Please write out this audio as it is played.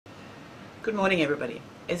Good morning, everybody.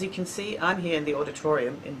 As you can see, I'm here in the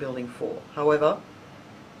auditorium in Building 4. However,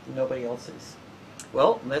 nobody else is.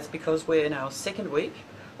 Well, that's because we're in our second week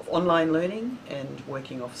of online learning and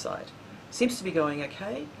working off-site. Seems to be going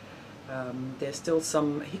okay. There's still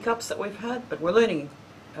some hiccups that we've had, but we're learning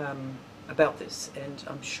about this, and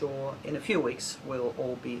I'm sure in a few weeks we'll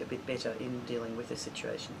all be a bit better in dealing with this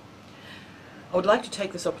situation. I would like to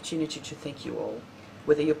take this opportunity to thank you all,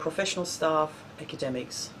 whether you're professional staff,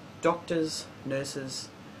 academics, doctors, nurses,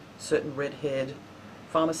 certain red-haired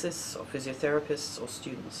pharmacists or physiotherapists or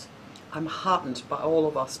students. I'm heartened by all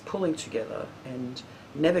of us pulling together and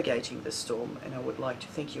navigating this storm, and I would like to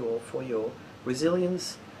thank you all for your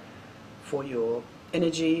resilience, for your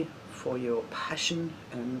energy, for your passion,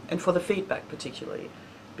 and for the feedback particularly,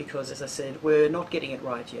 because as I said, we're not getting it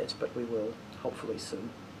right yet, but we will hopefully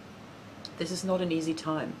soon. This is not an easy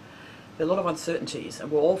time. There are a lot of uncertainties,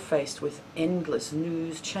 and we're all faced with endless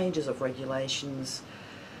news, changes of regulations.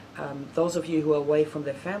 Those of you who are away from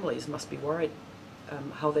their families must be worried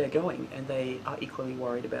how they're going, and they are equally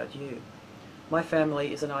worried about you. My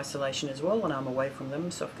family is in isolation as well, and I'm away from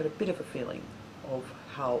them, so I've got a bit of a feeling of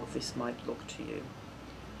how this might look to you.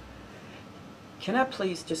 Can I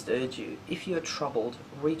please just urge you, if you're troubled,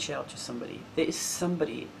 reach out to somebody. There is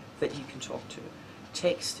somebody that you can talk to.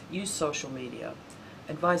 Text, use social media.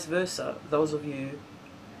 And vice versa, those of you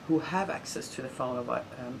who have access to the phone or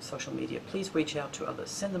social media, please reach out to others.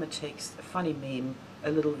 Send them a text, a funny meme,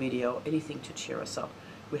 a little video, anything to cheer us up.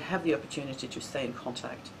 We have the opportunity to stay in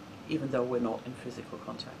contact, even though we're not in physical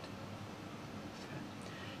contact.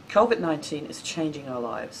 COVID-19 is changing our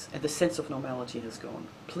lives, and the sense of normality has gone.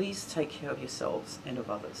 Please take care of yourselves and of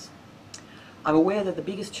others. I'm aware that the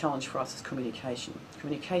biggest challenge for us is communication.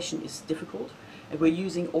 Communication is difficult, and we're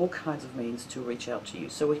using all kinds of means to reach out to you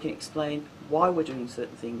so we can explain why we're doing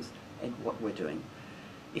certain things and what we're doing.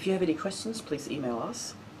 If you have any questions, please email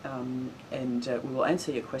us, and we will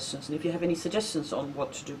answer your questions. And if you have any suggestions on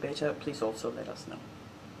what to do better, please also let us know.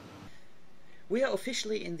 We are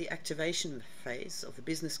officially in the activation phase of the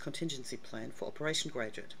Business Contingency Plan for Operation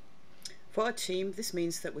Graduate. For our team, this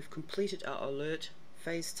means that we've completed our alert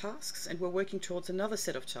phase tasks, and we're working towards another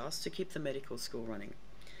set of tasks to keep the medical school running.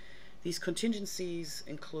 These contingencies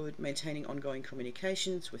include maintaining ongoing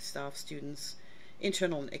communications with staff, students,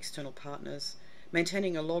 internal and external partners,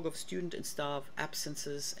 maintaining a log of student and staff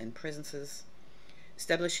absences and presences,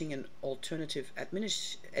 establishing an alternative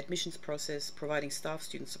admissions process, providing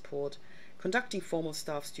staff-student support, conducting formal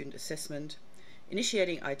staff-student assessment,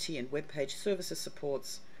 initiating IT and web page services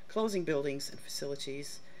supports, closing buildings and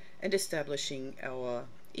facilities, and establishing our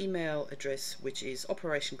email address, which is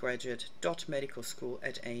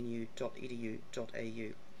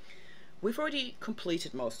operationgraduate.medicalschool@anu.edu.au. We've already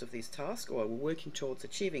completed most of these tasks, or we're working towards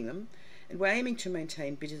achieving them, and we're aiming to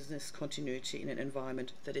maintain business continuity in an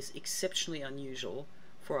environment that is exceptionally unusual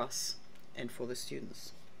for us and for the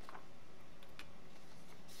students.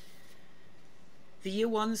 The Year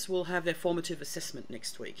 1s will have their formative assessment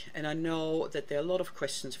next week, and I know that there are a lot of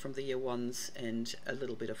questions from the Year 1s and a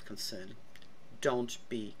little bit of concern. Don't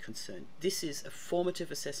be concerned. This is a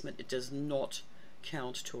formative assessment. It does not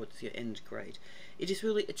count towards your end grade. It is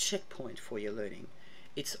really a checkpoint for your learning.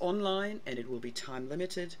 It's online and it will be time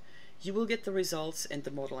limited. You will get the results and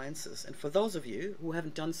the model answers. And for those of you who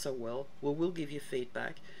haven't done so well, we will give you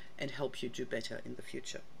feedback and help you do better in the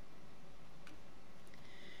future.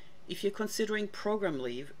 If you're considering program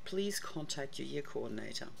leave, please contact your year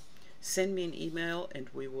coordinator. Send me an email and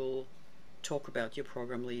we will talk about your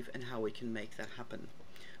program leave and how we can make that happen.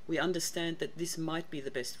 We understand that this might be the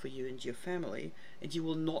best for you and your family, and you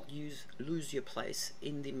will not lose your place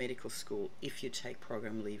in the medical school if you take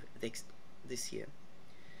program leave this year.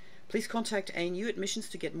 Please contact ANU Admissions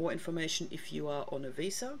to get more information if you are on a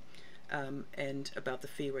visa and about the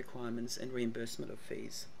fee requirements and reimbursement of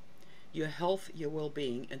fees. Your health, your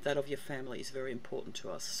well-being, and that of your family is very important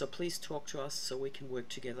to us, so please talk to us so we can work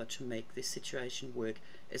together to make this situation work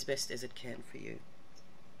as best as it can for you.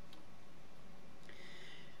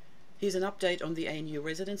 Here's an update on the ANU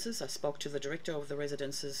residences. I spoke to the director of the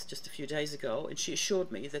residences just a few days ago, and she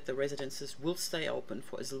assured me that the residences will stay open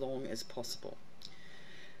for as long as possible.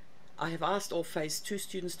 I have asked all Phase 2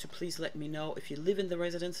 students to please let me know if you live in the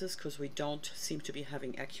residences, because we don't seem to be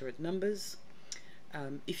having accurate numbers.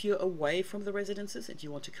 If you're away from the residences and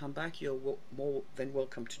you want to come back, you're more than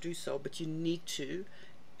welcome to do so, but you need to,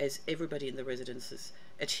 as everybody in the residences,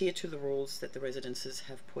 adhere to the rules that the residences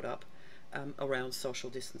have put up around social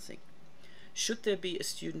distancing. Should there be a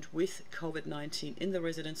student with COVID-19 in the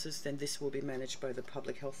residences, then this will be managed by the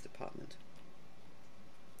Public Health Department.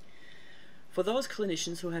 For those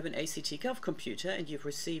clinicians who have an ACT Gov computer and you've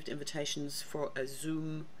received invitations for a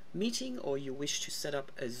Zoom meeting, or you wish to set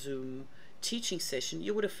up a Zoom teaching session,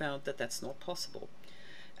 you would have found that that's not possible.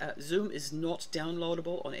 Zoom is not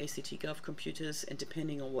downloadable on ACT Gov computers, and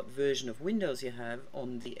depending on what version of Windows you have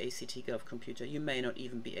on the ACT Gov computer, you may not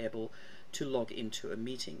even be able to log into a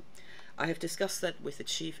meeting. I have discussed that with the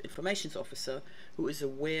Chief Information Officer, who is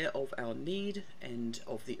aware of our need and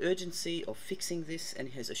of the urgency of fixing this, and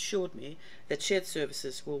has assured me that shared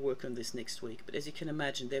services will work on this next week. But as you can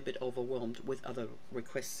imagine, they're a bit overwhelmed with other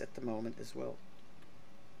requests at the moment as well.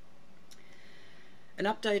 An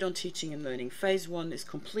update on teaching and learning. Phase 1 is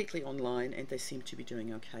completely online and they seem to be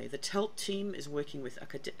doing okay. The TELT team is working with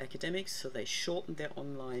academics, so they shorten their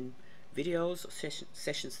online videos or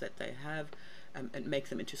sessions that they have and make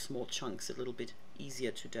them into small chunks, a little bit easier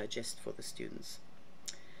to digest for the students.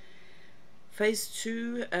 Phase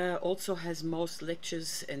 2 also has most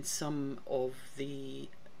lectures and some of the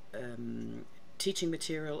teaching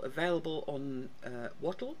material available on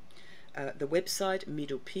Wattle. The website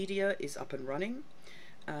Medopedia is up and running.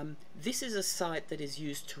 This is a site that is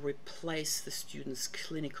used to replace the student's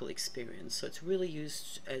clinical experience. So it's really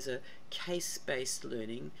used as a case-based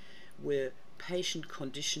learning where patient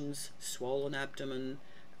conditions, swollen abdomen,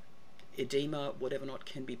 edema, whatever not,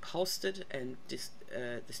 can be posted, and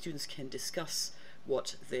the students can discuss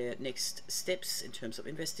what their next steps in terms of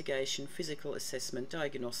investigation, physical assessment,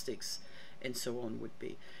 diagnostics, and so on would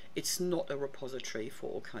be. It's not a repository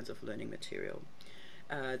for all kinds of learning material.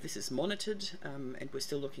 This is monitored, and we're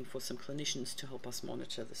still looking for some clinicians to help us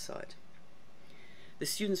monitor the site. The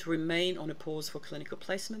students remain on a pause for clinical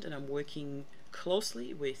placement, and I'm working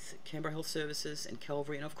closely with Canberra Health Services and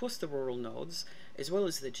Calvary, and of course the rural nodes, as well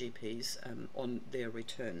as the GPs, on their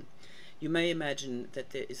return. You may imagine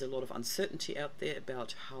that there is a lot of uncertainty out there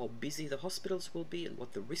about how busy the hospitals will be and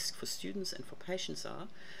what the risk for students and for patients are,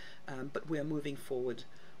 but we are moving forward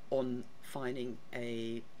on finding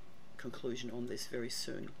a conclusion on this very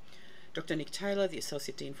soon. Dr. Nick Taylor, the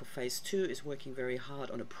Associate Dean for Phase 2, is working very hard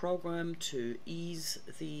on a program to ease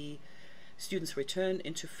the students' return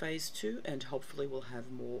into Phase 2, and hopefully we'll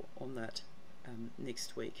have more on that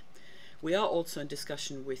next week. We are also in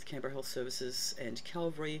discussion with Canberra Health Services and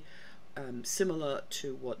Calvary, similar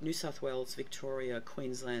to what New South Wales, Victoria,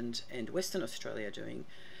 Queensland and Western Australia are doing,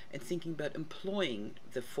 and thinking about employing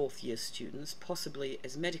the fourth-year students, possibly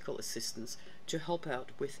as medical assistants, to help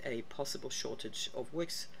out with a possible shortage of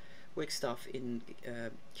work staff in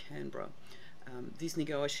Canberra. These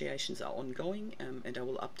negotiations are ongoing, and I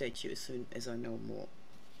will update you as soon as I know more.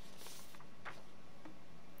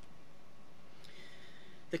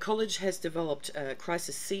 The college has developed a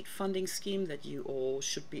crisis seat funding scheme that you all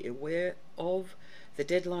should be aware of. The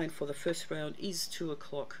deadline for the first round is 2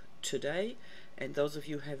 o'clock today, and those of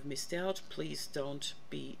you who have missed out, please don't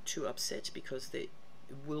be too upset, because there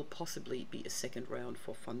will possibly be a second round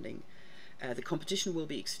for funding. The competition will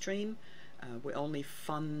be extreme. We only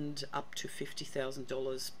fund up to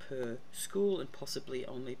 $50,000 per school and possibly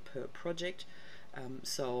only per project.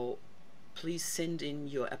 So please send in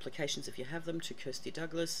your applications if you have them to Kirsty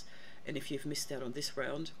Douglas, and if you've missed out on this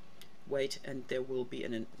round, wait, and there will be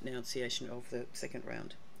an announcement of the second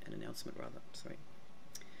round, sorry.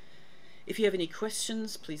 If you have any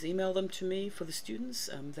questions, please email them to me for the students.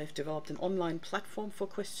 They've developed an online platform for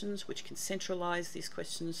questions which can centralize these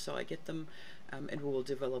questions, so I get them, and we will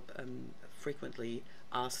develop a frequently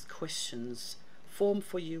asked questions form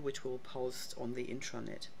for you, which we'll post on the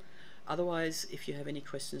intranet. Otherwise, if you have any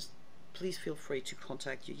questions, please feel free to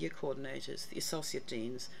contact your year coordinators, the associate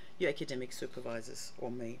deans, your academic supervisors,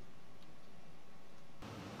 or me.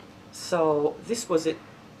 So this was it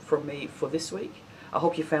from me for this week. I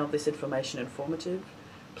hope you found this information informative.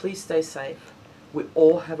 Please stay safe. We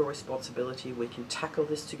all have a responsibility. We can tackle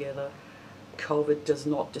this together. COVID does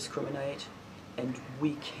not discriminate, and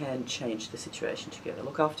we can change the situation together.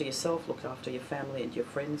 Look after yourself, look after your family and your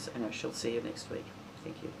friends, and I shall see you next week.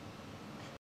 Thank you.